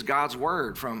teaches God's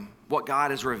word from what God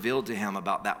has revealed to him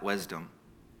about that wisdom.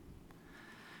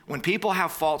 When people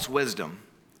have false wisdom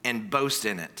and boast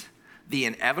in it, the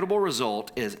inevitable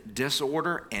result is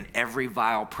disorder and every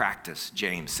vile practice,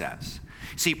 James says.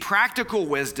 See, practical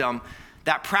wisdom,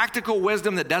 that practical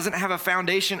wisdom that doesn't have a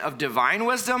foundation of divine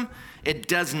wisdom, it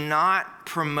does not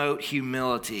promote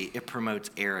humility. It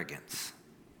promotes arrogance.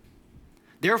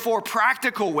 Therefore,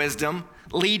 practical wisdom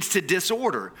leads to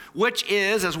disorder, which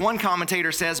is, as one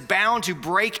commentator says, bound to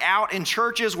break out in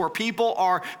churches where people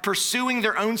are pursuing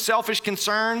their own selfish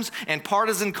concerns and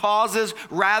partisan causes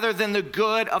rather than the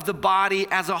good of the body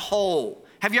as a whole.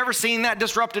 Have you ever seen that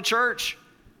disrupt a church?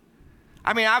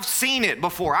 I mean, I've seen it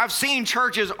before. I've seen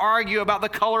churches argue about the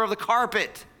color of the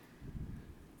carpet,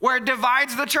 where it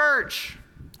divides the church.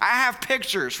 I have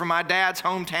pictures from my dad's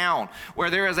hometown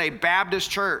where there is a Baptist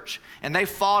church and they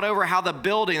fought over how the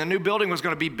new building was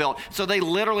going to be built. So they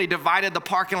literally divided the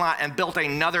parking lot and built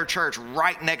another church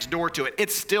right next door to it.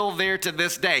 It's still there to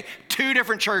this day. 2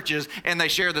 different churches and they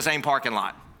share the same parking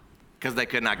lot because they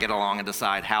could not get along and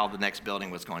decide how the next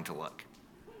building was going to look.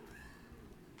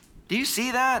 Do you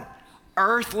see that?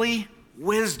 Earthly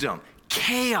wisdom,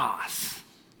 chaos.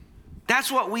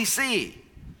 That's what we see.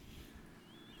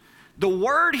 The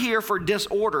word here for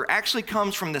disorder actually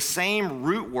comes from the same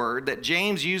root word that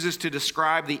James uses to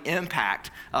describe the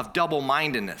impact of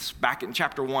double-mindedness back in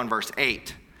chapter 1, verse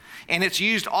 8. And it's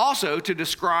used also to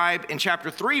describe in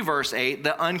chapter 3, verse 8,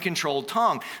 the uncontrolled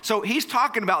tongue. So he's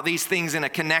talking about these things in a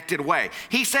connected way.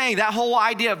 He's saying that whole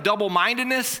idea of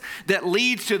double-mindedness that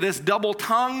leads to this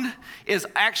double-tongued is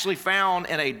actually found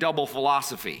in a double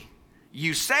philosophy.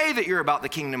 You say that you're about the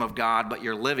kingdom of God, but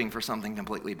you're living for something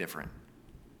completely different.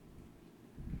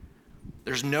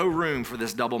 There's no room for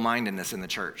this double-mindedness in the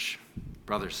church,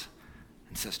 brothers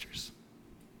and sisters.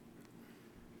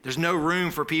 There's no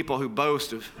room for people who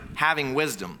boast of having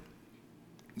wisdom,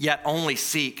 yet only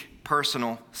seek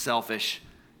personal, selfish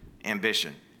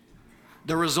ambition.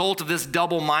 The result of this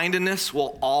double-mindedness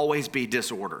will always be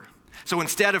disorder. So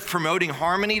instead of promoting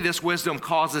harmony, this wisdom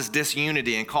causes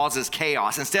disunity and causes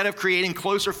chaos. Instead of creating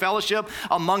closer fellowship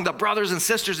among the brothers and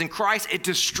sisters in Christ, it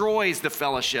destroys the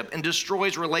fellowship and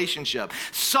destroys relationship.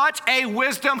 Such a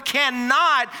wisdom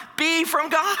cannot be from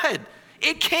God.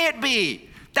 It can't be.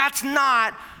 That's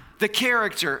not the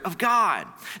character of God.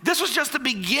 This was just the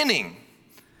beginning.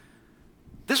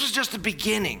 This was just the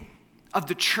beginning of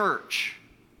the church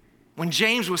when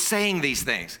James was saying these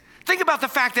things. Think about the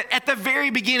fact that at the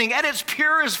very beginning, at its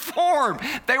purest form,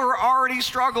 they were already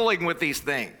struggling with these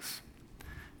things.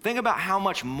 Think about how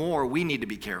much more we need to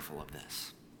be careful of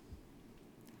this.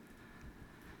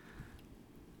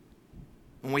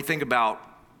 When we think about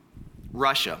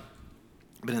Russia,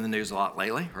 been in the news a lot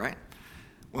lately, right?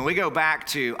 When we go back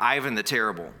to Ivan the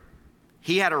Terrible,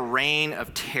 he had a reign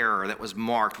of terror that was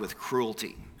marked with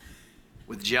cruelty,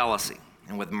 with jealousy,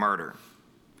 and with murder.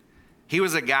 He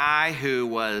was a guy who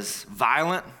was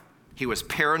violent, he was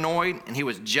paranoid, and he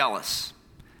was jealous.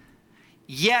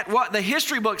 Yet what the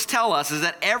history books tell us is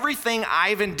that everything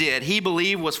Ivan did, he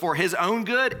believed was for his own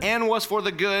good and was for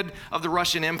the good of the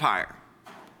Russian Empire.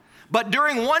 But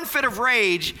during one fit of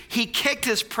rage, he kicked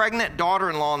his pregnant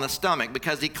daughter-in-law in the stomach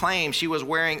because he claimed she was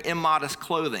wearing immodest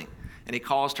clothing, and he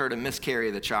caused her to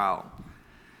miscarry the child.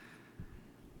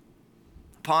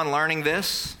 Upon learning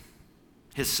this,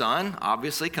 his son,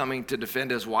 obviously coming to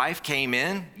defend his wife, came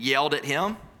in, yelled at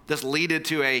him. This led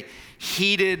to a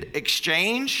heated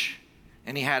exchange,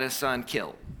 and he had his son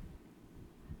killed.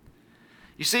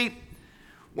 You see,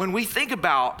 when we think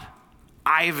about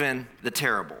Ivan the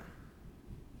Terrible,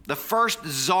 the first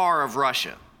czar of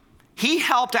Russia, he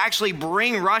helped actually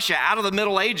bring Russia out of the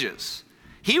Middle Ages.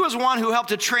 He was one who helped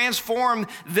to transform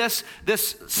this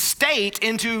state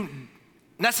into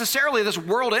necessarily this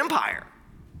world empire.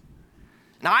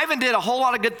 Now, Ivan did a whole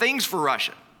lot of good things for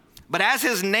Russia. But as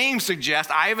his name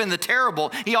suggests, Ivan the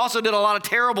Terrible, he also did a lot of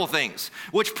terrible things,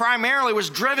 which primarily was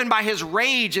driven by his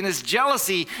rage and his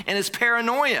jealousy and his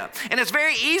paranoia. And it's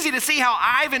very easy to see how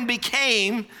Ivan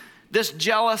became this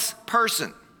jealous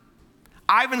person.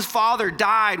 Ivan's father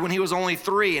died when he was only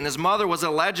 3, and his mother was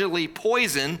allegedly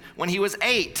poisoned when he was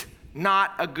 8.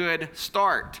 Not a good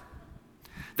start.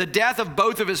 The death of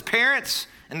both of his parents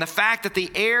and the fact that the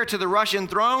heir to the Russian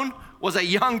throne was a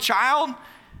young child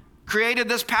created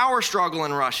this power struggle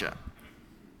in Russia.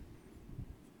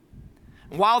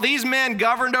 While these men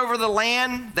governed over the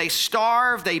land, they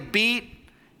starved, they beat,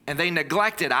 and they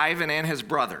neglected Ivan and his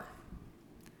brother.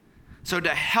 So to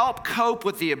help cope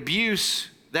with the abuse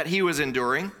that he was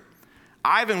enduring,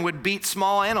 Ivan would beat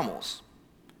small animals.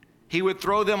 He would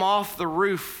throw them off the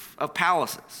roof of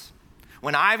palaces.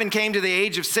 When Ivan came to the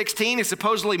age of 16, he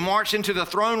supposedly marched into the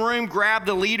throne room, grabbed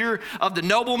the leader of the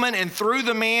noblemen, and threw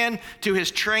the man to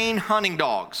his trained hunting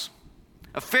dogs,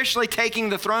 officially taking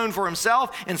the throne for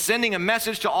himself and sending a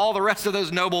message to all the rest of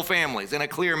those noble families, and a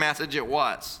clear message it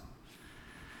was.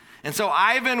 And so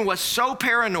Ivan was so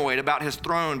paranoid about his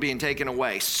throne being taken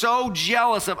away, so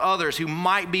jealous of others who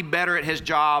might be better at his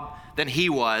job than he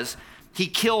was, he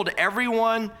killed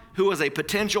everyone who was a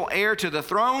potential heir to the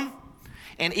throne.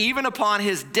 And even upon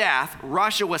his death,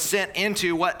 Russia was sent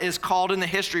into what is called in the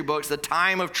history books the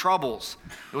time of troubles.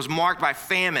 It was marked by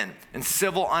famine and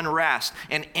civil unrest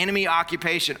and enemy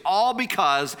occupation, all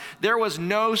because there was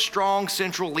no strong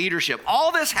central leadership.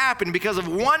 All this happened because of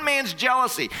one man's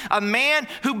jealousy, a man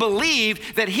who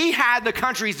believed that he had the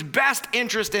country's best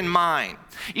interest in mind.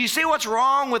 You see what's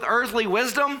wrong with earthly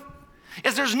wisdom?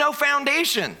 Is there's no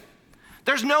foundation.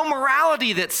 There's no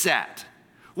morality that's set.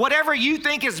 Whatever you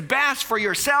think is best for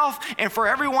yourself and for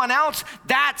everyone else,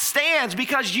 that stands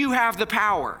because you have the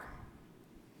power.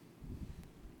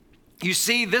 You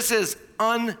see, this is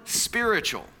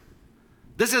unspiritual.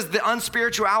 This is the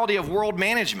unspirituality of world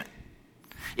management.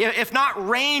 If not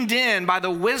reined in by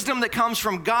the wisdom that comes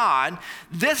from God,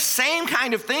 this same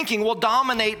kind of thinking will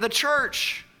dominate the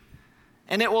church.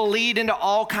 And it will lead into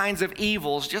all kinds of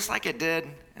evils, just like it did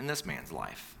in this man's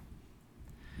life.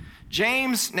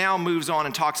 James now moves on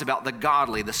and talks about the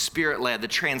godly, the spirit-led, the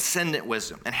transcendent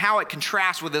wisdom, and how it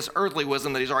contrasts with this earthly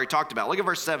wisdom that he's already talked about. Look at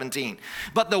verse 17.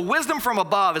 But the wisdom from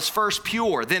above is first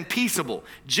pure, then peaceable,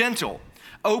 gentle,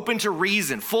 open to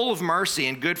reason, full of mercy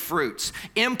and good fruits,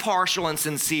 impartial and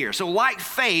sincere. So like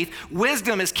faith,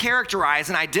 wisdom is characterized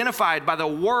and identified by the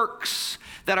works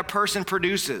that a person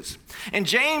produces. And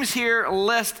James here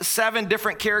lists 7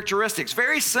 different characteristics,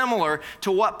 very similar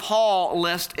to what Paul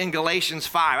lists in Galatians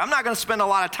 5. I'm not going to spend a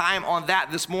lot of time on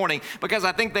that this morning because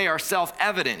I think they are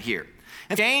self-evident here.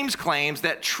 And James claims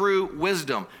that true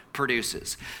wisdom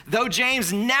produces. Though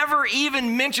James never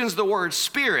even mentions the word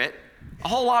spirit, A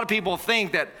whole lot of people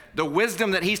think that the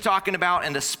wisdom that he's talking about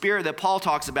and the spirit that Paul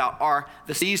talks about are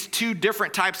these two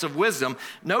different types of wisdom.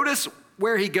 Notice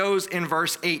where he goes in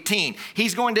verse 18.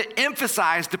 He's going to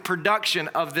emphasize the production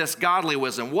of this godly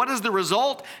wisdom. What is the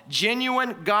result?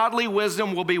 Genuine godly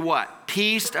wisdom will be what?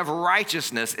 Peace of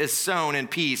righteousness is sown in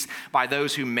peace by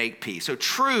those who make peace. So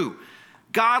true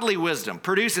godly wisdom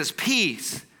produces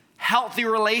peace, healthy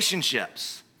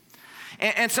relationships.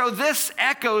 And so this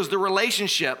echoes the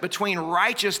relationship between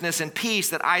righteousness and peace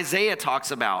that Isaiah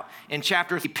talks about in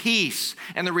chapter 3. Peace,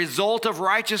 and the result of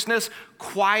righteousness,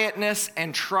 quietness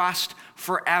and trust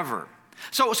forever.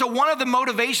 So one of the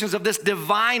motivations of this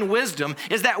divine wisdom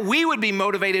is that we would be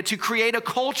motivated to create a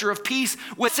culture of peace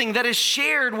that is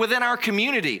shared within our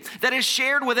community, that is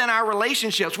shared within our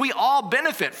relationships. We all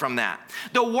benefit from that.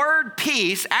 The word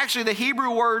peace, actually the Hebrew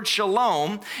word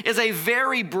shalom, is a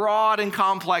very broad and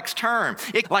complex term.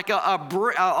 It's like a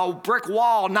brick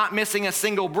wall not missing a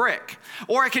single brick.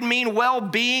 Or it can mean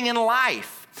well-being in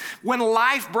life. When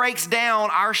life breaks down,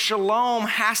 our shalom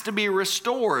has to be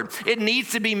restored. It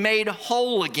needs to be made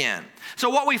whole again. So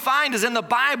what we find is in the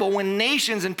Bible, when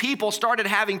nations and people started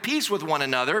having peace with one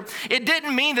another, it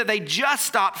didn't mean that they just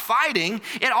stopped fighting.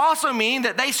 It also means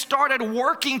that they started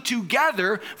working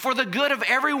together for the good of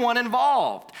everyone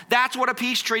involved. That's what a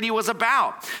peace treaty was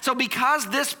about. So because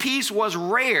this peace was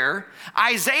rare,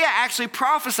 Isaiah actually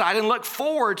prophesied and looked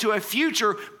forward to a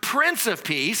future Prince of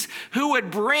Peace who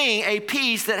would bring a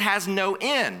peace that has no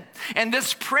end. And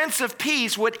this Prince of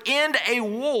Peace would end a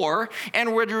war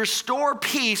and would restore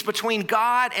peace between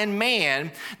God and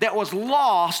man that was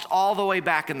lost all the way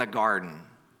back in the garden.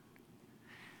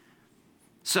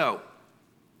 So,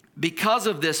 because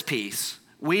of this peace,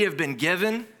 we have been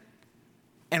given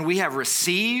and we have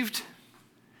received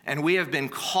and we have been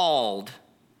called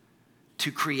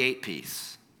to create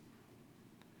peace.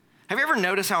 Have you ever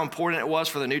noticed how important it was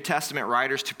for the New Testament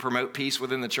writers to promote peace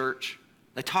within the church?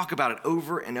 They talk about it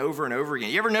over and over and over again.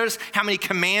 You ever notice how many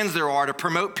commands there are to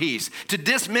promote peace, to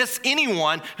dismiss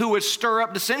anyone who would stir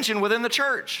up dissension within the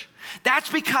church? That's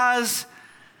because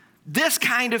this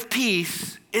kind of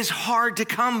peace is hard to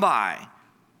come by.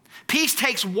 Peace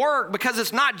takes work because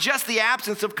it's not just the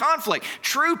absence of conflict.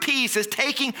 True peace is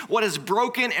taking what is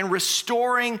broken and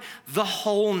restoring the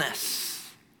wholeness.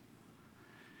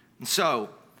 And so,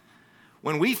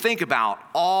 when we think about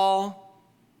all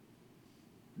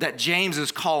that James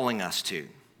is calling us to,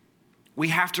 we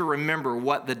have to remember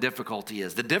what the difficulty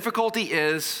is. The difficulty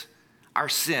is our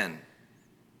sin,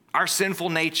 our sinful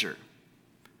nature.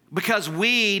 Because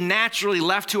we naturally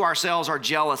left to ourselves are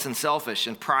jealous and selfish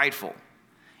and prideful.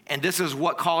 And this is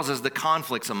what causes the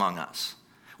conflicts among us.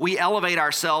 We elevate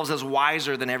ourselves as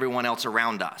wiser than everyone else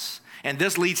around us. And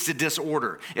this leads to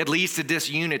disorder. It leads to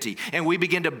disunity. And we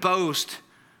begin to boast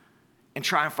and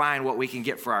try and find what we can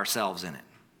get for ourselves in it.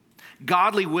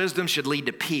 Godly wisdom should lead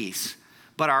to peace,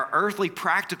 but our earthly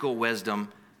practical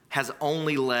wisdom has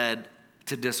only led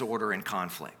to disorder and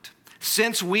conflict.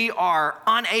 Since we are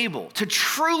unable to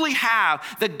truly have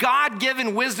the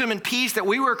God-given wisdom and peace that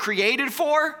we were created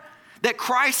for, that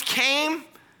Christ came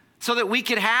so that we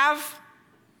could have,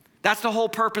 that's the whole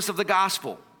purpose of the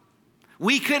gospel.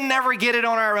 We could never get it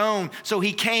on our own, so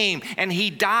he came and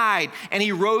he died and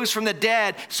he rose from the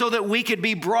dead so that we could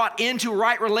be brought into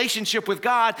right relationship with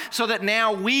God, so that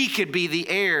now we could be the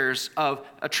heirs of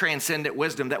a transcendent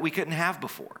wisdom that we couldn't have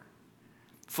before.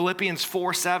 Philippians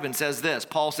 4:7 says this.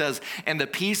 Paul says, "And the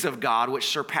peace of God, which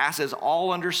surpasses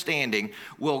all understanding,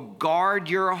 will guard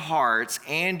your hearts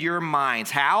and your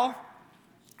minds." How?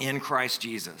 In Christ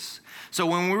Jesus. So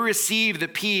when we receive the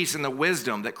peace and the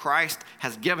wisdom that Christ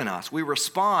has given us, we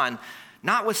respond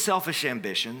not with selfish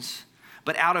ambitions,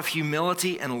 but out of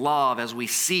humility and love as we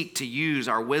seek to use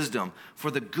our wisdom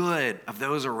for the good of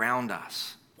those around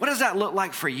us. What does that look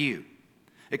like for you?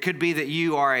 It could be that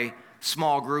you are a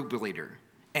small group leader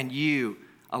and you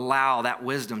allow that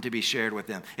wisdom to be shared with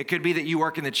them. It could be that you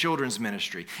work in the children's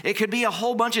ministry. It could be a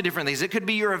whole bunch of different things. It could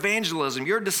be your evangelism,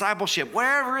 your discipleship,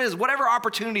 whatever it is, whatever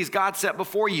opportunities God set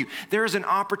before you, there is an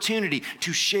opportunity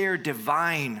to share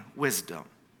divine wisdom.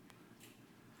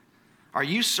 Are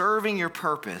you serving your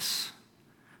purpose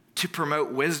to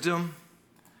promote wisdom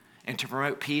and to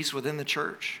promote peace within the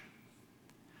church?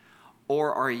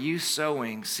 Or are you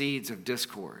sowing seeds of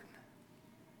discord,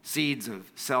 seeds of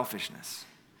selfishness,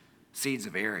 seeds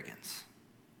of arrogance?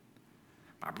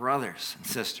 My brothers and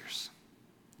sisters,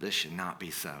 this should not be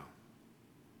so.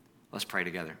 Let's pray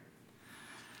together.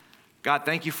 God,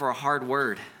 thank you for a hard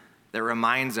word that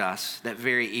reminds us that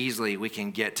very easily we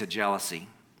can get to jealousy.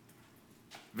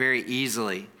 Very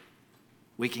easily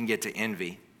we can get to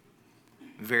envy.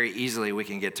 Very easily we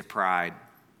can get to pride.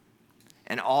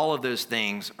 And all of those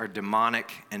things are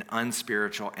demonic and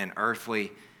unspiritual and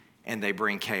earthly, and they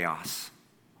bring chaos.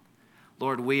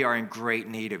 Lord, we are in great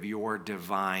need of your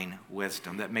divine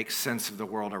wisdom that makes sense of the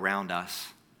world around us,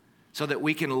 so that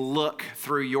we can look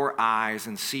through your eyes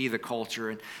and see the culture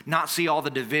and not see all the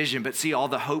division, but see all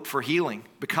the hope for healing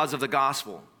because of the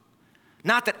gospel.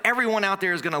 Not that everyone out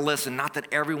there is going to listen, not that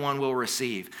everyone will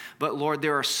receive, but Lord,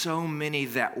 there are so many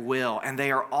that will, and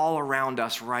they are all around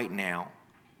us right now,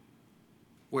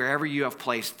 wherever you have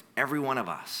placed every one of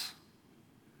us.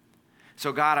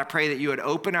 So God, I pray that you would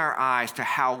open our eyes to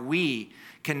how we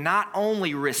can not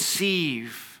only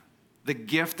receive the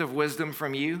gift of wisdom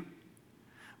from you,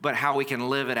 but how we can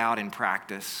live it out in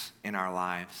practice in our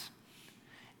lives.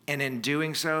 And in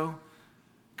doing so,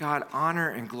 God, honor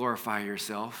and glorify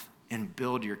yourself and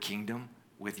build your kingdom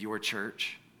with your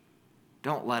church.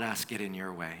 Don't let us get in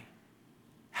your way.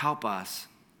 Help us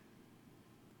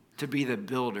to be the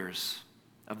builders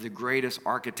of the greatest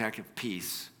architect of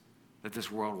peace that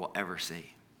this world will ever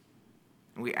see.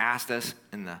 And we ask this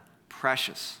in the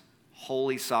precious,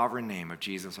 holy, sovereign name of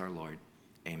Jesus our Lord.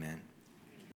 Amen.